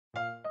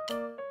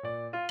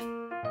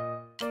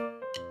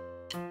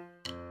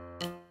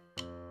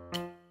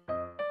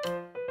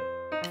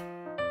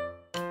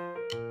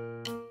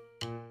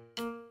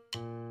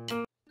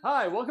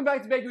Hi, welcome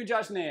back to Baking with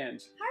Josh and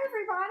Ange. Hi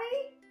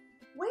everybody.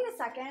 Wait a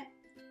second.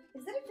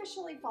 Is it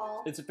officially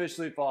fall? It's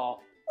officially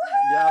fall.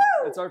 Woohoo! Yep,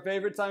 it's our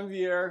favorite time of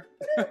year.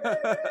 I got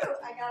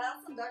out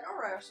some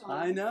decorations.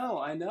 I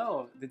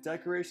know. The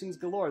decorations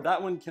galore.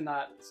 That one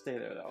cannot stay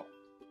there though.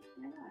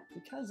 Why not?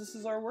 Because this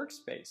is our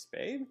workspace,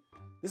 babe.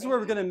 This is where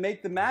we're gonna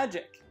make the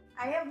magic.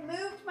 I have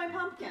moved my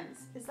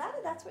pumpkins.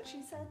 That's what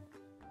she said?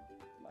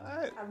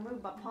 I've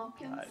moved my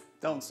pumpkins.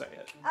 Don't say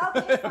it.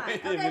 Okay, fine.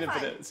 Okay, Even fine.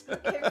 if it is.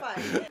 Okay,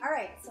 fine. All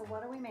right, so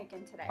what are we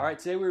making today? All right,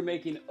 today we're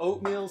making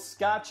oatmeal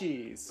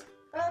Scotchies.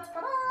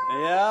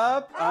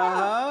 Ta-da!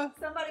 Yep,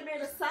 Somebody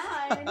made a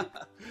sign.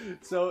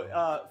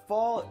 So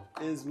fall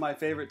is my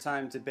favorite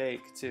time to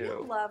bake too.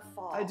 You love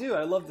fall. I do.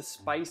 I love the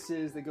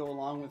spices that go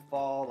along with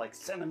fall, like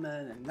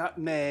cinnamon and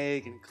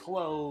nutmeg and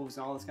cloves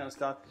and all this kind of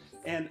stuff.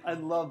 And I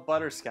love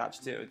butterscotch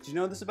too. Do you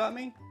know this about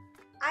me?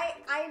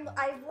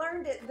 I've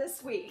learned it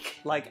this week.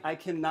 Like, I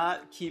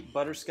cannot keep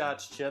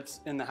butterscotch chips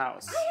in the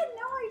house. I had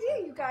no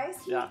idea, you guys.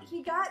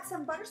 He got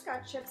some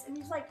butterscotch chips and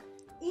he's like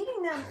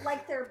eating them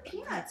like they're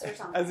peanuts or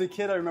something. As a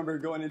kid, I remember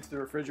going into the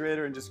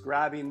refrigerator and just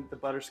grabbing the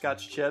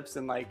butterscotch chips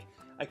and like,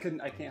 I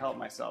can't help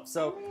myself.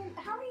 So, I mean,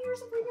 how many years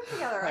have we been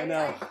together? I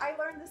know. I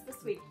learned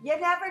this week. You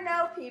never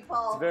know,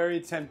 people. It's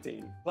very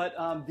tempting. But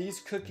these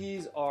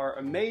cookies are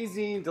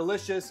amazing,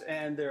 delicious,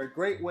 and they're a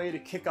great way to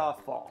kick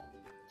off fall.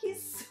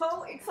 He's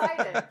so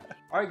excited.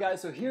 All right,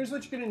 guys, so here's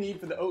what you're gonna need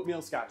for the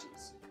oatmeal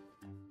Scotchies.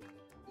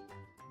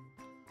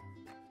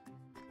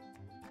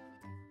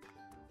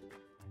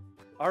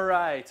 All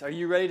right, are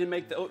you ready to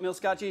make the oatmeal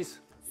Scotchies?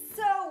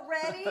 So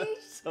ready.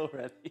 So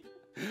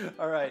ready.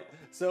 All right,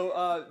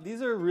 so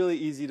these are really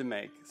easy to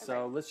make.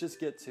 So let's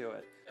just get to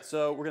it.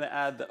 So we're gonna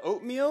add the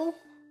oatmeal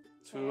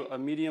to a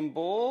medium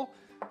bowl,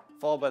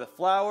 followed by the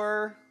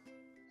flour,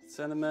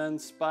 cinnamon,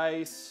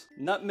 spice,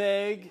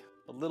 nutmeg,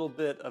 a little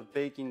bit of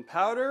baking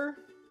powder,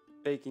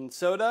 baking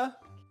soda,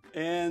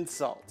 and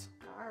salt.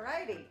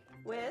 Alrighty,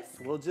 whisk.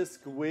 We'll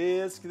just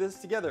whisk this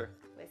together.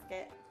 Whisk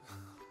it.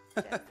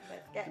 Whisk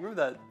it.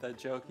 Remember that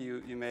joke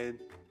you made?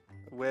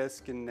 The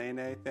whisk and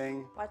nay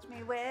thing? Watch me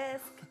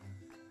whisk.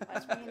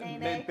 Watch me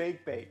nay.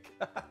 Bake.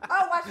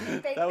 Oh, watch me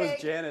bake. That was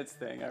Janet's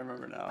thing, I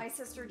remember now. My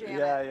sister Janet.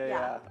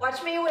 Yeah.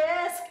 Watch me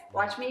whisk.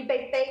 Watch me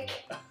bake. Get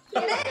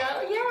it?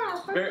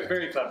 Yeah.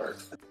 Very clever.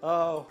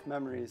 Oh,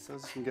 memories.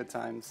 Those are some good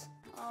times.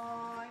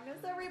 Oh, I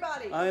miss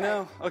everybody. I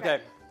know.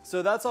 Okay,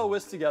 so that's all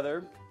whisked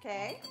together.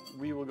 Okay.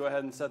 We will go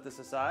ahead and set this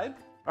aside.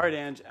 All right,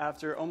 Ange,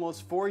 after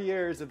almost 4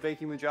 years of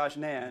baking with Josh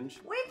and Ange.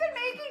 We've been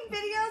making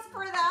videos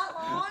for that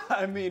long.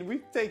 I mean,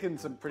 we've taken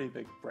some pretty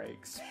big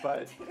breaks, but.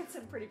 We've taken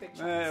some pretty big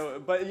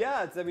chunks. But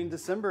yeah,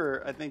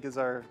 December, I think, is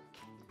our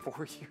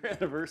 4-year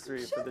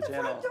anniversary for the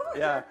channel. Front door.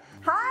 Yeah.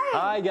 Hi.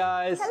 Hi,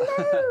 guys.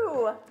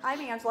 Hello. I'm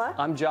Angela.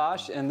 I'm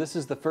Josh, and this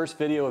is the first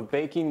video of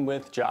baking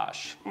with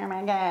Josh. Oh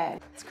my God.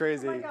 It's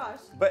crazy. Oh my gosh.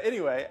 But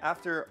anyway,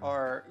 after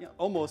our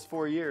almost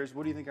 4 years,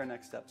 what do you think our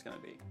next step's gonna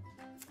be?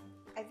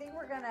 I think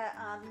we're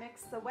gonna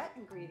mix the wet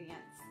ingredients.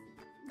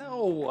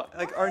 No,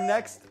 like our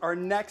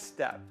next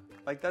step.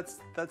 Like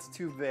that's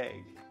too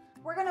vague.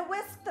 We're gonna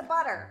whisk the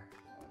butter.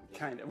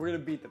 Kind of. We're gonna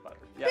beat the butter.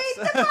 Yes.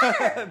 Beat the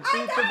butter.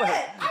 Beat the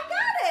butter. I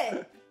got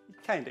it. You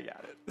kind of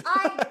got it.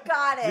 I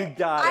got it. You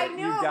got it. I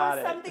knew it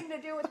was something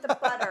to do with the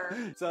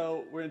butter.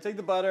 So we're gonna take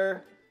the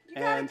butter.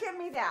 You gotta give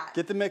me that.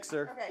 Get the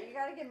mixer. Okay, you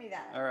gotta give me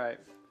that. All right.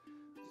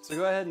 So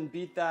go ahead and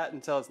beat that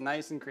until it's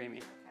nice and creamy.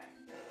 Okay.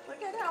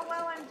 Look at how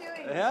well I'm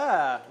doing.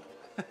 Yeah.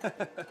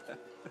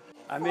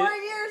 I mean, 4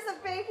 years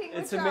of baking with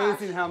it's Josh.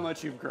 amazing how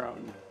much you've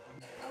grown.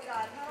 Oh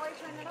God, how do I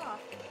turn it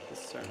off?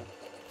 Just turn it.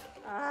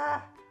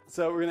 Ah.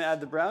 So we're gonna add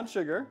the brown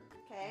sugar.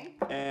 Okay.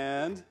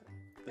 And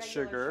the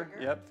sugar.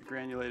 Yep, the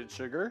granulated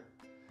sugar.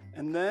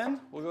 And then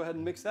we'll go ahead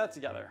and mix that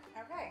together.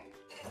 Okay.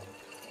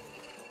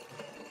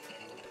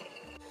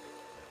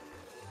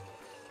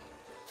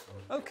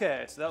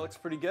 Okay, so that looks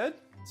pretty good.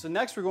 So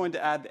next we're going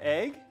to add the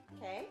egg.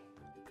 Okay.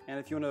 And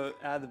if you want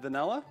to add the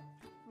vanilla.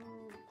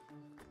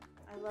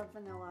 I love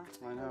vanilla.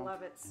 I know. I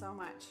love it so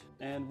much.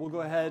 And we'll go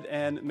ahead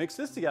and mix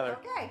this together.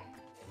 Okay.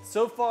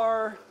 So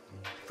far,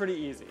 pretty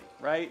easy,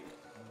 right?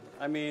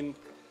 I mean,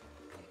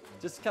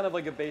 just kind of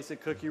like a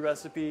basic cookie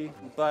recipe,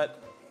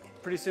 but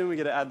pretty soon we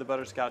get to add the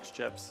butterscotch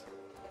chips.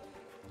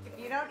 If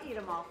you don't eat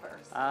them all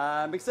first.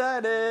 I'm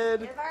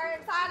excited. You're very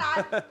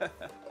excited.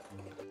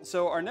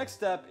 So our next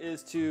step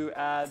is to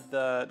add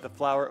the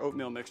flour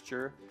oatmeal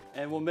mixture,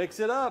 and we'll mix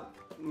it up.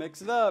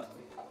 Mix it up.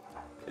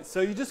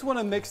 So you just want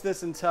to mix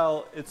this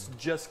until it's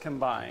just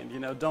combined. You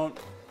know, don't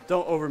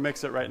over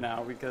mix it right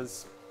now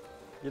because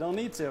you don't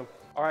need to.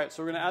 All right,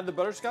 so we're gonna add the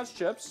butterscotch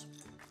chips.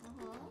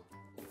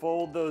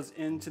 Fold those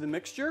into the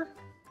mixture.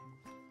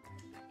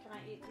 Can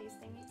I eat these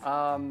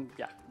thingies?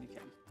 Yeah, you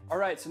can. All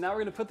right, so now we're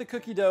gonna put the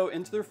cookie dough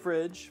into the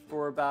fridge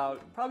for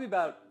probably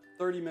about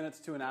 30 minutes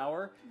to an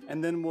hour,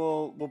 and then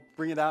we'll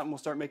bring it out and we'll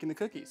start making the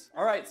cookies.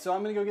 All right, so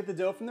I'm gonna go get the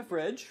dough from the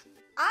fridge.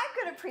 I'm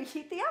gonna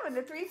preheat the oven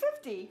to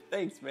 350.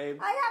 Thanks, babe.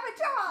 I have a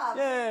job.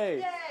 Yay.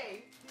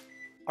 Yay.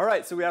 All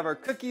right, so we have our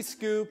cookie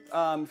scoop.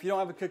 If you don't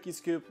have a cookie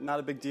scoop, not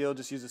a big deal,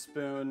 just use a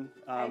spoon.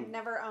 I've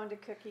never owned a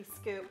cookie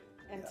scoop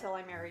until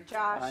I married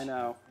Josh. I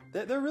know.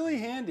 They're really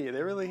handy.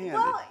 They're really handy.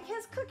 Well,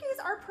 his cookies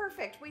are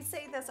perfect. We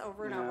say this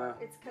over and over.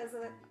 It's because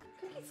of the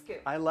cookie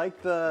scoop. I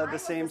like the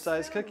same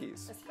size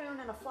cookies. A spoon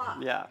and a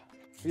flop. Yeah.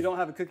 If you don't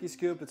have a cookie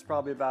scoop, it's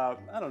probably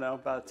about, I don't know,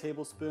 about a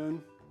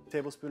tablespoon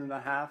and a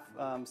half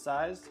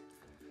sized.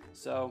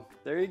 So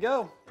there you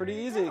go. Pretty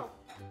easy. Go.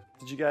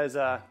 Did you guys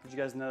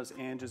notice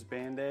Ange's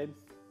Band-Aid?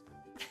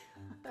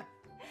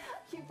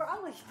 You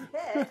probably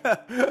did.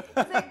 Is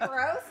it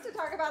gross to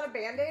talk about a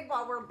Band-Aid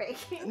while we're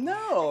baking?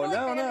 No,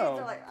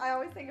 no. I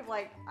always think of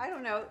like, I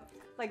don't know,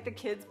 like the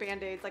kids'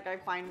 Band-Aids, like I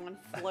find one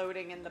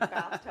floating in the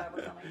bathtub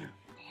or something.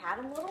 I had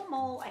a little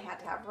mole I had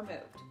to have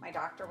removed. My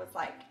doctor was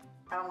like,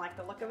 I don't like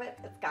the look of it,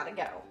 it's gotta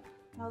go.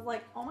 And I was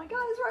like, oh my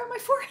God, it's right on my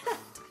forehead.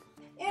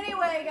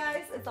 Anyway,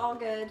 guys, it's all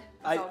good.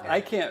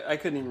 I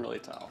couldn't even really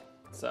tell.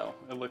 So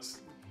it looks.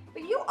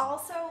 But you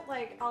also,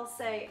 like, I'll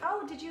say,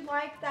 oh, did you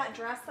like that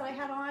dress that I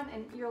had on?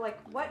 And you're like,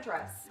 what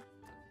dress?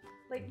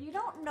 Like, you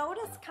don't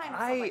notice kind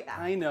of stuff like that.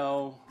 I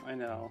know.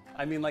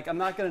 I mean, like, I'm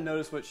not going to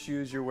notice what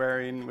shoes you're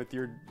wearing with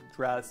your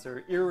dress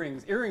or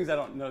earrings. Earrings I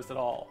don't notice at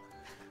all.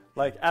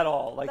 Like, at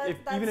all. Like,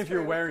 even if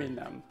you're wearing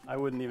them, I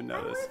wouldn't even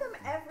notice. I wear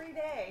them every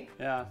day.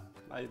 Yeah.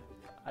 I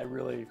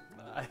really,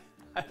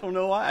 I don't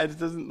know why. It just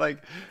doesn't,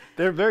 like,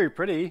 they're very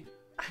pretty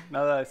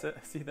now that I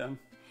see them.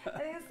 I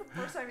think it's the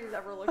first time he's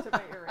ever looked at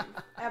my earrings,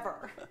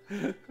 ever.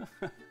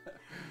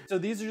 So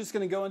these are just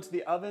going to go into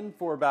the oven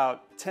for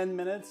about 10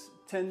 minutes,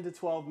 10 to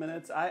 12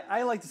 minutes.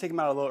 I like to take them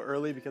out a little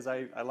early because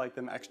I like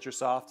them extra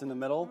soft in the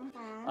middle.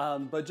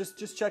 Mm-hmm. But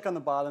just check on the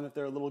bottom. If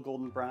they're a little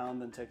golden brown,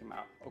 then take them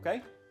out,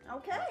 okay?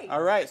 Okay.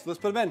 All right, so let's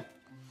put them in.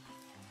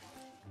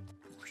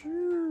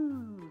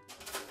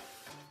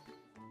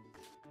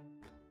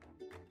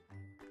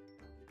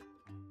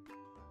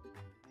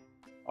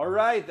 All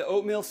right, the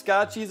oatmeal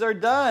Scotchies are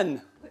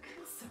done. Look,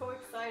 I'm so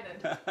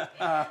excited.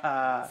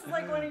 This is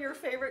like one of your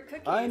favorite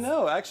cookies. I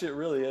know, actually it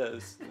really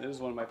is. It is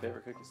one of my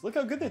favorite cookies. Look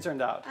how good they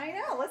turned out. I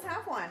know, let's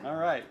have one. All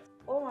right.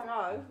 Oh my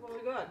God, it's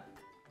really good.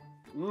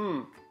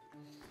 Mmm.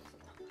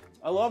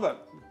 I love it.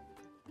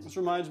 This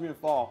reminds me of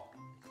fall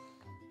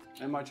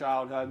and my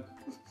childhood.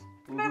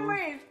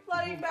 Memories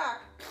flooding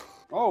back.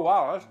 Oh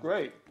wow, that's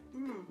great.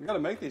 You gotta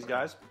make these,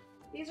 guys.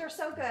 These are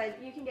so good.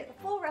 You can get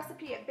the full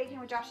recipe at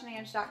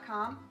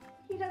bakingwithjoshandange.com.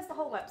 He does the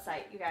whole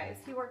website, you guys.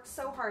 He worked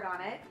so hard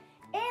on it.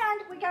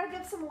 And we gotta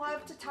give some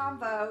love to Tom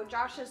Vo,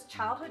 Josh's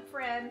childhood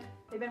friend.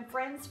 They've been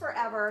friends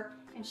forever,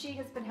 and she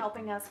has been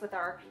helping us with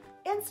our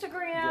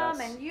Instagram,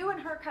 and you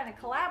and her kind of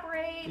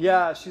collaborate.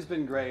 Yeah, she's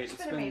been great. She's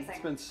been amazing. It's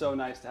been so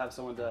nice to have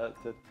someone to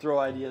throw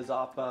ideas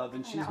off of,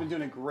 and she's been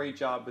doing a great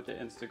job with the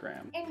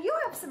Instagram. And you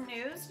have some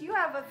news. You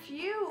have a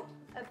few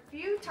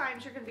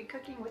times you're going to be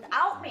cooking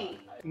without me.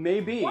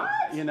 Maybe. What?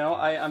 You know,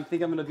 I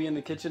think I'm going to be in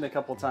the kitchen a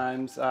couple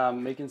times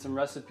making some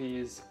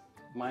recipes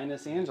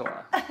minus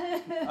Angela.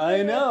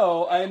 I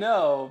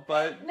know,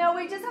 but... No,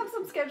 we just have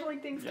some scheduling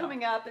things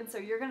coming up, and so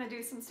you're going to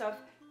do some stuff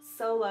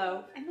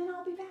solo, and then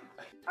I'll be back.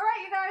 All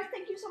right, you guys,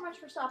 thank you so much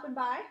for stopping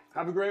by.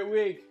 Have a great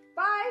week.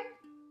 Bye.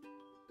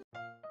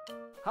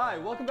 Hi,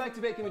 welcome back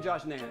to Baking with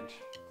Josh and Ange.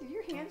 Did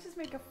your hands just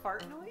make a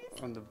fart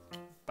noise? On the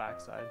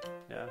backside,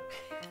 yeah.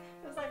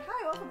 It was like,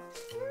 hi, welcome.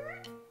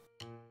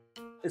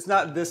 It's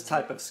not this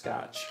type of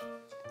scotch.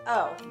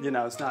 Oh. You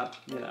know, it's not,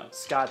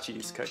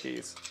 Scotchies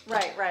cookies.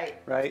 Right.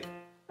 Right?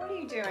 What are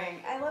you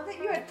doing? I love that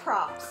you had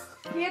props.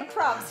 He had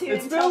props he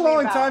It's didn't been tell a me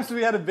long about. time since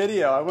we had a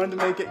video. I wanted to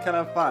make it kind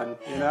of fun,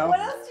 you know?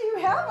 What else do you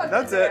have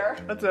under there?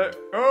 That's it.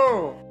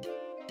 Oh!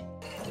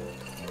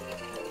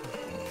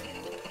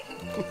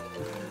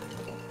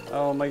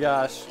 Oh my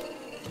gosh.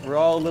 We're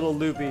all a little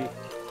loopy.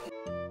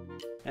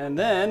 And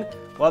then,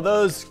 while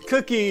those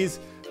cookies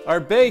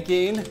are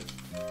baking,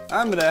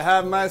 I'm gonna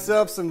have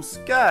myself some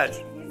scotch.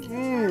 He's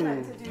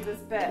determined to do this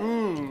bit.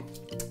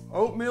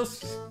 Oatmeal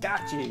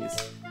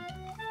Scotchies.